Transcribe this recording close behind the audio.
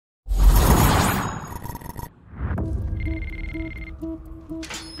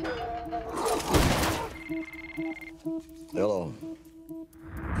Hello.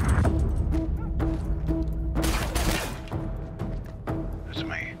 It's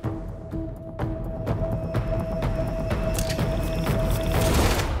me.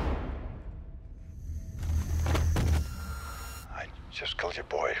 I just killed your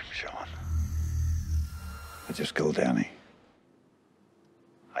boy, Sean. I just killed Danny.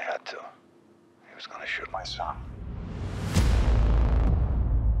 I had to. He was gonna shoot my son.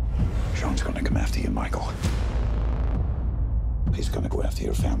 Sean's gonna come after you, Michael. He's gonna go after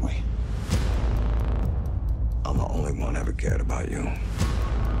your family. I'm the only one ever cared about you.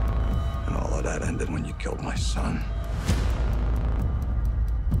 And all of that ended when you killed my son.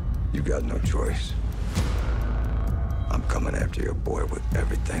 You got no choice. I'm coming after your boy with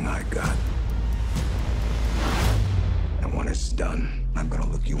everything I got. And when it's done, I'm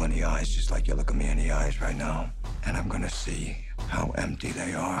gonna look you in the eyes just like you're looking me in the eyes right now. And I'm gonna see how empty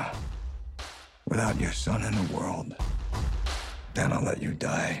they are. Without your son in the world, then I'll let you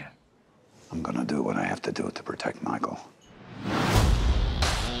die. I'm gonna do what I have to do to protect Michael.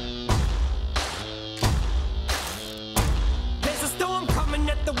 There's a storm coming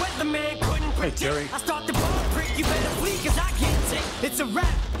that the weatherman couldn't predict. Hey, Jerry. I start the ball prick, you better flee, cause I can't take. It's a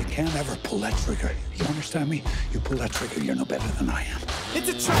wrap. You can't ever pull that trigger. You understand me? You pull that trigger, you're no better than I am. It's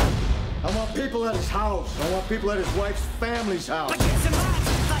a trap. I want people at his house. I want people at his wife's family's house. I guess in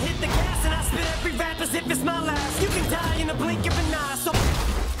life, I hit the gas and I spit every rap as if it's my last. You can die in a blink of an eye, so...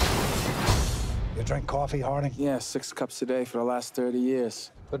 You drink coffee, Harding? Yeah, 6 cups a day for the last 30 years.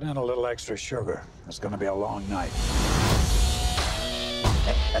 Put in a little extra sugar. It's gonna be a long night.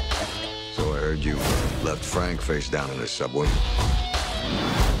 So I heard you left Frank face down in the subway.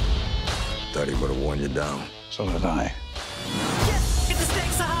 Thought he would have worn you down. So did I. Yes, get the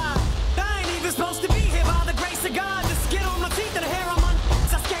stakes are high. I ain't even supposed to be here by the grace of God. The skin on my teeth and the hair on my...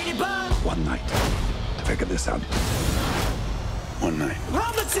 I skated by. One night to figure this out. One night.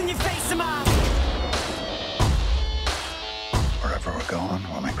 How much in your face am I? Wherever we're going,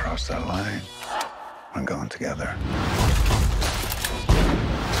 when we cross that line, we're going together.